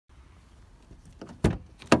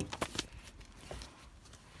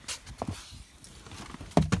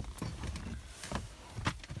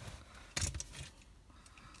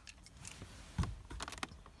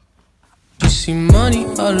see money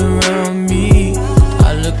all around me.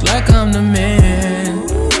 I look like I'm the man.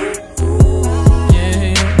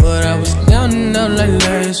 Yeah, but I was down and out like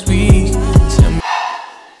last week.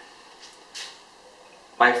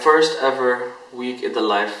 My first ever week in the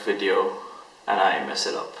life video, and I mess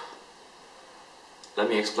it up. Let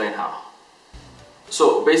me explain how.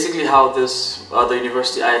 So basically how this the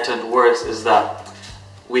university I attend works is that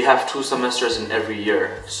we have 2 semesters in every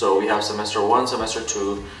year. So we have semester 1, semester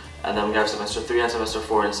 2, and then we have semester 3 and semester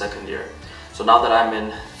 4 in second year. So now that I'm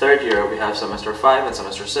in third year, we have semester 5 and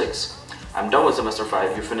semester 6. I'm done with semester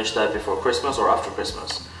 5, you finish that before Christmas or after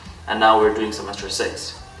Christmas. And now we're doing semester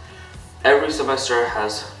 6. Every semester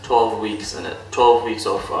has 12 weeks in it, 12 weeks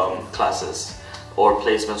of classes or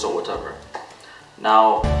placements or whatever.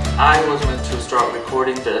 Now, I was meant to start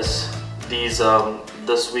recording this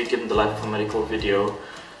week in the life of a medical video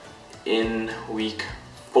in week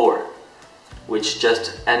 4, which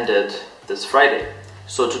just ended this Friday.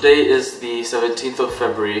 So today is the 17th of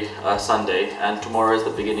February, Sunday, and tomorrow is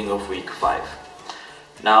the beginning of week 5.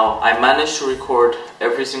 Now, I managed to record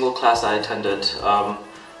every single class I attended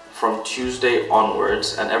from Tuesday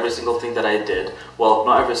onwards, and every single thing that I did. Well,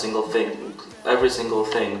 not every single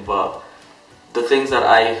thing, but the things that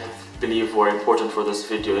I believe were important for this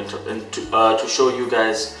video to show you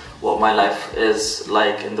guys what my life is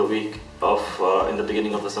like in the week of in the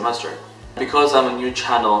beginning of the semester. Because I'm a new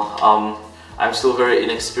channel, I'm still very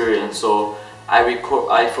inexperienced, so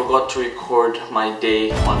I forgot to record my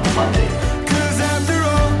day on Monday.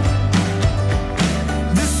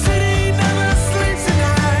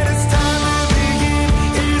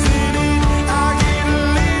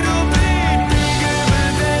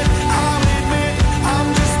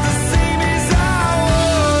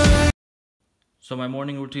 So my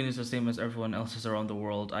morning routine is the same as everyone else's around the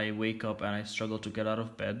world. I wake up and I struggle to get out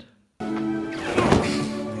of bed.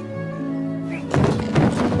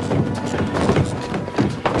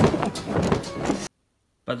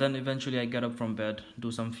 But then eventually I get up from bed,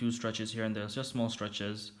 do some few stretches here and there, just small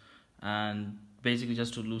stretches, and basically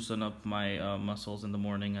just to loosen up my muscles in the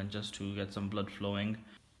morning and just to get some blood flowing.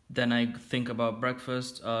 Then I think about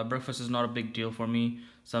breakfast. Breakfast is not a big deal for me.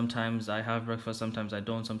 Sometimes I have breakfast, sometimes I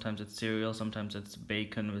don't. Sometimes it's cereal, sometimes it's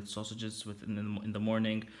bacon with sausages in the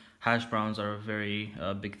morning. Hash browns are a very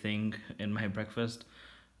big thing in my breakfast.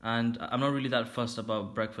 And I'm not really that fussed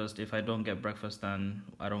about breakfast. If I don't get breakfast, then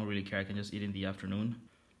I don't really care. I can just eat in the afternoon.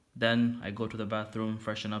 Then I go to the bathroom,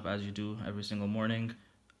 freshen up as you do every single morning.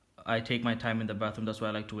 I take my time in the bathroom. That's why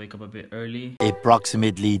I like to wake up a bit early.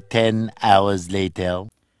 Approximately 10 hours later.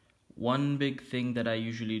 One big thing that I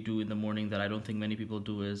usually do in the morning that I don't think many people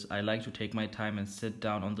do is I like to take my time and sit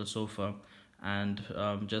down on the sofa and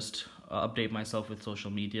just update myself with social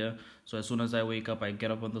media. So as soon as I wake up, I get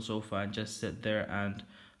up on the sofa and just sit there and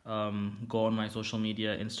go on my social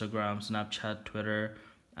media, Instagram, Snapchat, Twitter,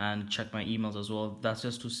 and check my emails as well. That's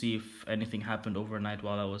just to see if anything happened overnight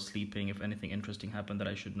while I was sleeping, if anything interesting happened that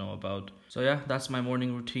I should know about. So yeah, that's my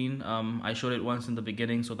morning routine. I showed it once in the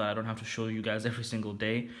beginning so that I don't have to show you guys every single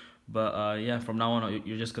day. But yeah, from now on,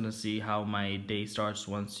 you're just gonna see how my day starts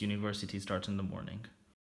once university starts in the morning.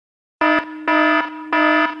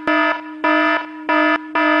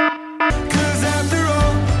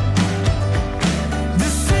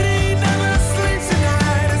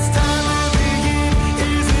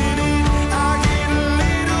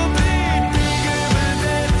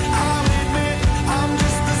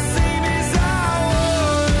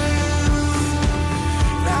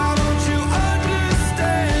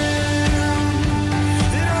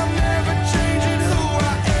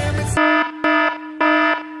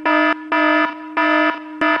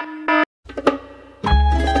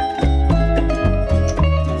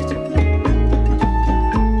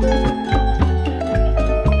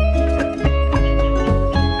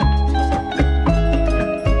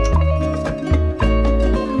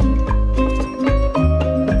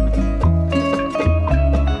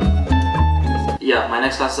 Yeah, my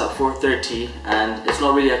next class is at 4:30, and it's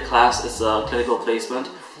not really a class, it's a clinical placement,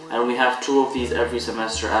 and we have 2 of these every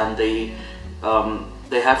semester, and they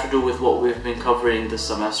have to do with what we've been covering this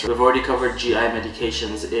semester. We've already covered GI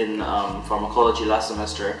medications in pharmacology last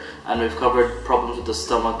semester, and we've covered problems with the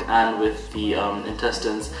stomach and with the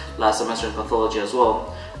intestines last semester in pathology as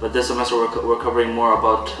well. But this semester we're covering more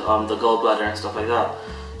about the gallbladder and stuff like that.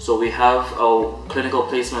 So we have a clinical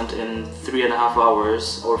placement in 3.5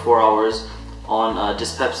 hours or 4 hours on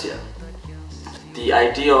dyspepsia. The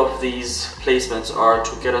idea of these placements are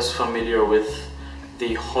to get us familiar with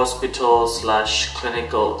the hospital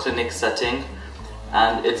 / clinic setting,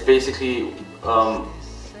 and it's basically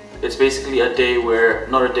a day where,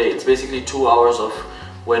 not a day, it's basically 2 hours of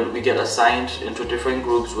when we get assigned into different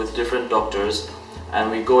groups with different doctors,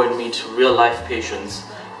 and we go and meet real life patients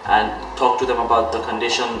and talk to them about the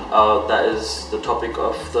condition that is the topic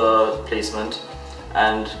of the placement,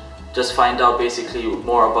 and just find out basically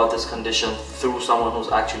more about this condition through someone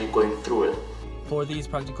who's actually going through it. For these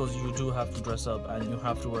practicals, you do have to dress up and you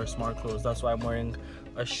have to wear smart clothes. That's why I'm wearing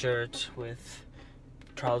a shirt with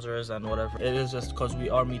trousers and whatever. It is just because we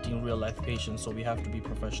are meeting real life patients, so we have to be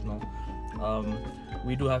professional.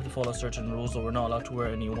 We do have to follow certain rules, so we're not allowed to wear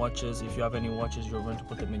any watches. If you have any watches, you're going to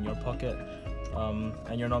put them in your pocket,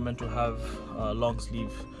 and you're not meant to have long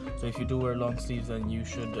sleeve. So if you do wear long sleeves, then you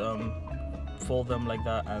should fold them like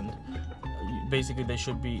that, and basically they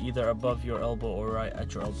should be either above your elbow or right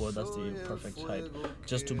at your elbow. That's the perfect height,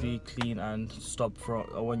 just to be clean and stop from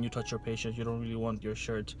when you touch your patient. You don't really want your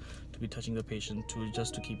shirt to be touching the patient,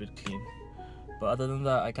 just to keep it clean. But other than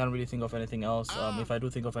that, I can't really think of anything else. If I do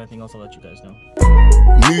think of anything else, I'll let you guys know.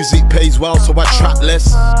 Music pays well, so I trap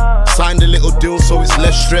less. Signed a little deal, so it's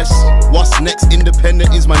less stress. What's next?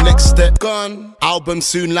 Independent is my next step. Gone. Album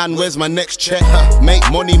soon land, where's my next check? Make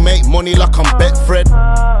money like I'm Betfred.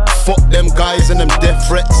 Fuck them guys and them death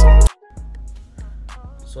threats.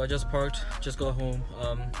 So I just parked, just got home.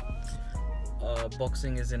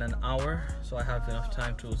 Boxing is in an hour, so I have enough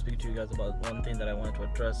time to speak to you guys about one thing that I wanted to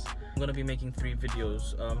address. I'm going to be making 3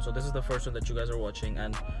 videos, so this is the first one that you guys are watching,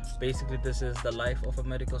 and basically this is the life of a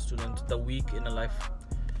medical student, the week in the life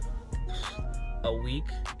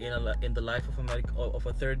of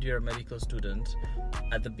a third-year medical student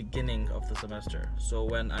at the beginning of the semester. So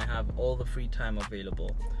when I have all the free time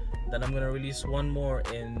available, then I'm going to release one more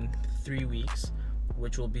in 3 weeks,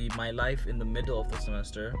 which will be my life in the middle of the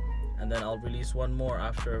semester. And then I'll release one more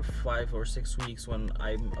after 5 or 6 weeks when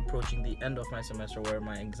I'm approaching the end of my semester, where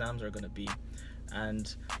my exams are going to be.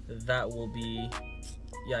 And that will be,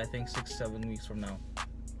 yeah, I think 6-7 weeks from now.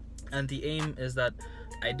 And the aim is that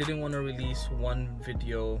I didn't want to release one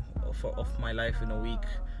video of my life in a week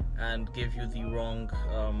and give you the wrong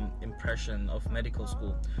impression of medical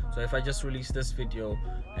school. So if I just release this video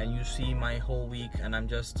and you see my whole week and I'm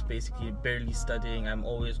just basically barely studying, I'm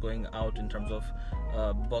always going out in terms of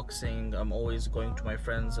boxing, I'm always going to my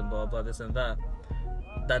friends and blah blah this and that,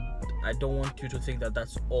 I don't want you to think that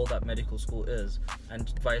that's all that medical school is, and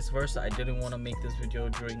vice versa. I didn't want to make this video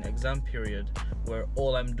during exam period where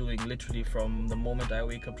all I'm doing literally from the moment I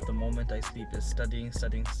wake up to the moment I sleep is studying,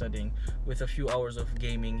 with a few hours of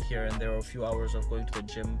gaming here and there, or a few hours of going to the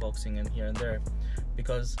gym, boxing and here and there,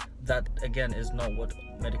 because that again is not what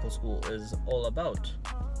medical school is all about.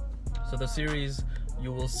 So the series,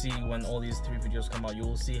 you will see when all these 3 videos come out, you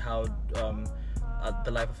will see how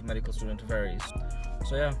the life of a medical student varies.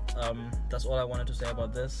 So yeah, that's all I wanted to say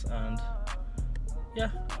about this, and yeah,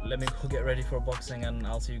 let me go get ready for boxing and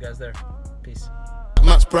I'll see you guys there. Peace.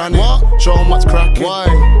 Matt's branding. What? Show 'em what's cracking. Why?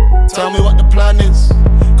 Tell me what the plan is.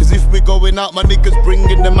 Cause if we're going out, my niggas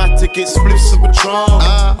bringing the mad tickets, spliffs and Patron.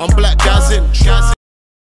 I'm black gazzing.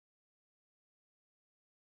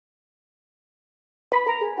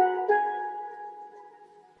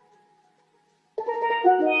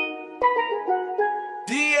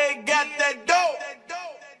 DA got that dope.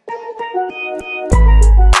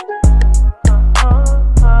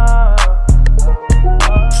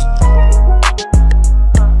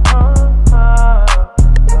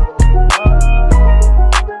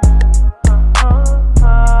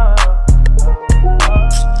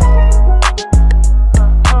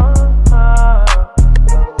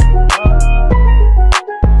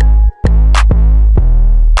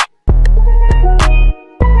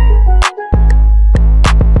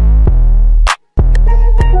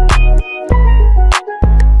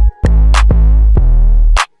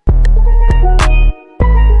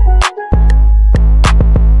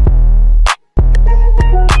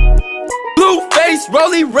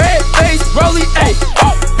 Rolly, red face, rolly, ayy.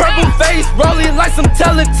 Purple face, rolling like some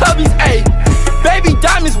Teletubbies, ayy. Baby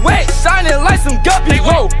diamonds wet, shining like some guppies,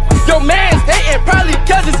 whoa. Your man's hating probably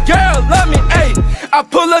cause his girl love me, ayy. I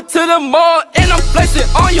pull up to the mall and I'm flexing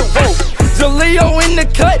on you, whoa. Jaleo in the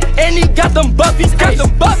cut and he got them buffies, ayy.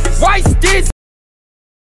 White sticks.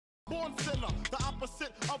 The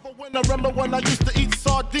opposite of a winner. Remember when I used to eat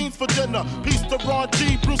sardines for dinner? Peace to Ron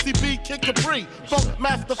G, Brucey B, Kid Capri, Funk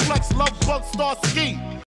Master Flex, Love Bug, Star Ski.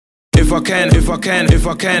 If I can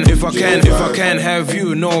have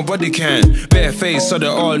you, nobody can. Bare face so they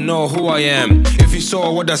all know who I am. If you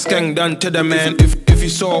saw what that skank done to the man, if you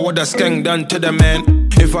saw what that skank done to the man.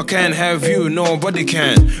 If I can't have you, nobody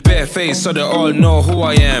can. Bare face so they all know who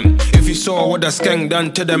I am. If you saw what that skank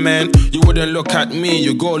done to the man, you wouldn't look at me,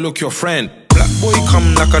 you go look your friend. Black boy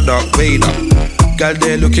come like a Darth Vader. Gal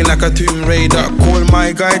there looking like a Tomb Raider. Call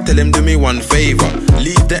my guy, tell him do me one favor.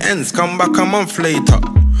 Leave the ends, come back a month later.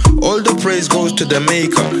 All the praise goes to the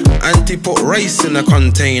maker. Auntie put rice in a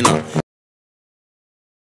container.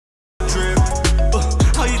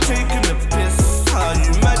 How you taking the piss? How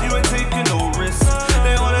you mad you ain't taking no risks?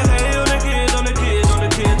 They wanna hate on the kid, on the kid, on the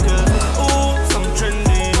kid. Ooh, some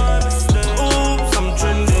trendy. Ooh, some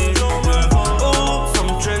trendy. Ooh,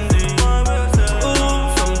 some trendy.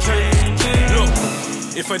 Ooh, some trendy. Look,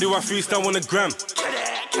 if I do a freestyle on the gram,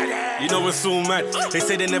 you know it's all mad. They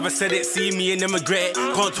say they never said it, see me and them regret it.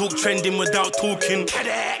 Can't talk trending without talking.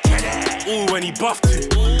 Ooh, when he buffed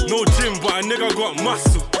it. No gym, but a nigga got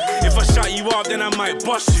muscle. If I shut you up, then I might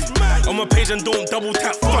bust you. On my page and don't double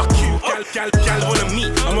tap, fuck you. Gal wanna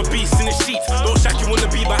meet, I'm a beast in the sheets. Don't shack you on the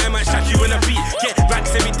beat, but I might shack you in a beat. Get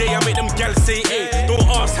racks every day, I make them gal say, hey. Don't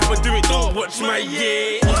ask how I do it, don't watch my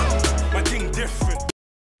yeah. My thing different.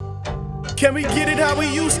 Can we get it how we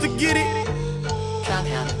used to get it?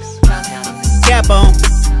 Cap on,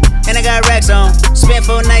 and I got racks on. Spent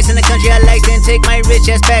 4 nights in the country I like, then take my rich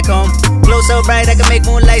ass back home. Glow so bright I can make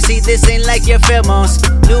moonlight see. This ain't like your pheromones.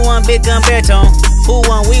 New one, big gun baritone. Who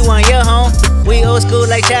won? We won. Your home. We old school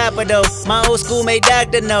like Chopper though. My old school made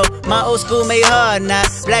Dr. No. My old school made hard knock.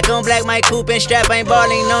 Black on black, my coupe and strap. Ain't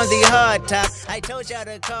balling on the hard top. I told y'all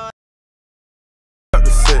to call.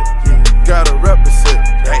 Gotta represent.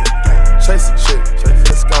 Chase a chick.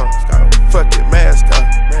 Let's go. Fuck it, mask on.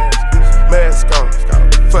 Mask on.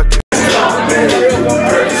 Fuck it.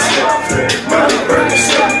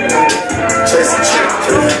 Chase a chick.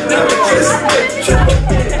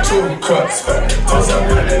 Two cups.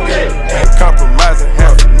 Compromising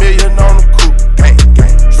 $500,000 on the coupe.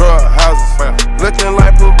 Drug houses. Looking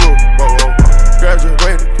like Peru.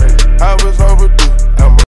 Graduated. I was overdue.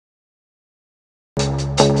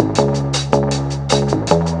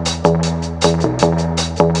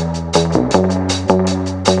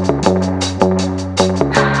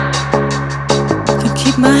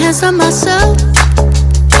 My hands on myself.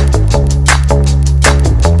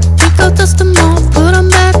 Pick out dust them off, put them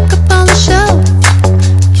back up on the shelf.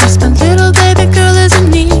 Yes, my little baby girl is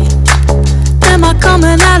in need. Am I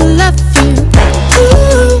coming out of left field?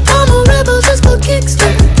 Ooh, I'm a rebel just for kicks.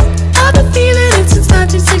 I've been feeling it since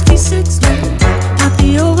 1966. I'll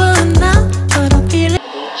be over now, but I feel it.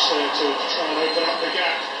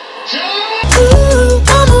 Ooh,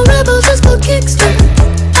 I'm a rebel just for kicks.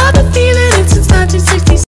 I've been feeling it since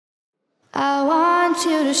 1966. I want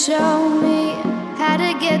you to show me how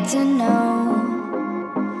to get to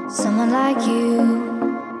know someone like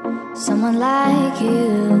you, someone like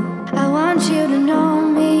you. I want you to know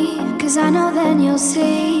me, 'cause I know then you'll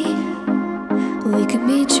see we can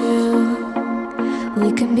be true,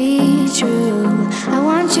 we can be true. I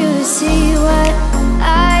want you to see what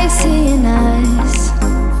I see in us,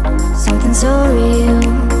 something so real,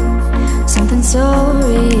 something so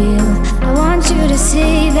real. I want you to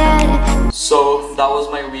see that. So that was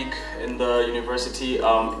my week in the university.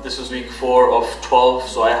 This was week 4 of 12,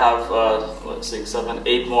 so I have 6, 7,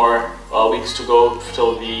 8 more weeks to go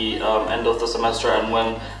till the end of the semester and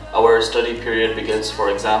when our study period begins for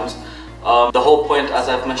exams. The whole point, as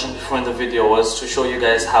I've mentioned before in the video, was to show you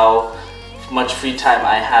guys how much free time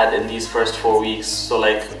I had in these first 4 weeks. So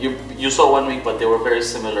like you saw 1 week, but they were very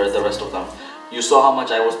similar, the rest of them. You saw how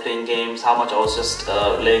much I was playing games, how much I was just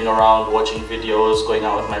laying around, watching videos, going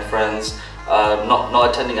out with my friends, not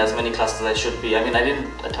attending as many classes as I should be. I mean, I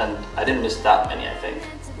didn't miss that many, I think,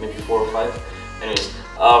 maybe 4 or 5. Anyways,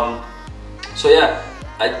 so yeah,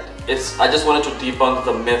 I just wanted to debunk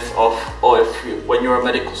the myth of, oh, when you're a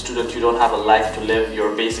medical student, you don't have a life to live,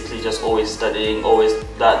 you're basically just always studying, always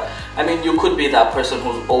that. I mean, you could be that person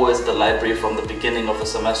who's always at the library from the beginning of the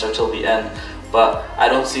semester till the end, but I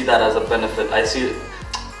don't see that as a benefit. I see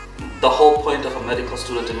the whole point of a medical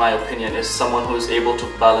student, in my opinion, is someone who is able to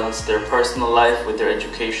balance their personal life with their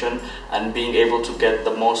education and being able to get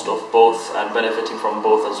the most of both and benefiting from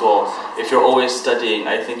both as well. If you're always studying,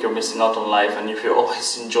 I think you're missing out on life, and if you're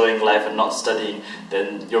always enjoying life and not studying,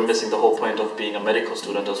 then you're missing the whole point of being a medical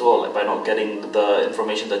student as well, by not getting the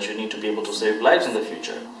information that you need to be able to save lives in the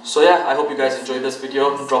future. So yeah, I hope you guys enjoyed this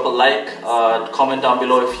video. Drop a like, comment down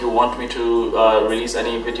below if you want me to release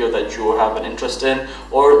any video that you have an interest in,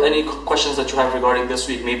 or any questions that you have regarding this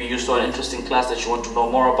week. Maybe you saw an interesting class that you want to know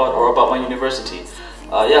more about, or about my university.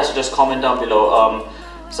 Yeah, so just comment down below.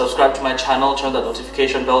 Subscribe to my channel, turn that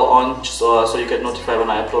notification bell on so you get notified when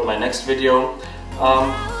I upload my next video.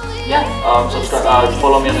 Subscribe,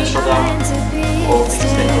 follow me on Instagram. All these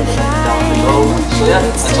things are down below. So yeah,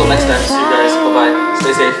 until next time, see you guys. Bye bye.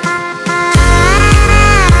 Stay safe.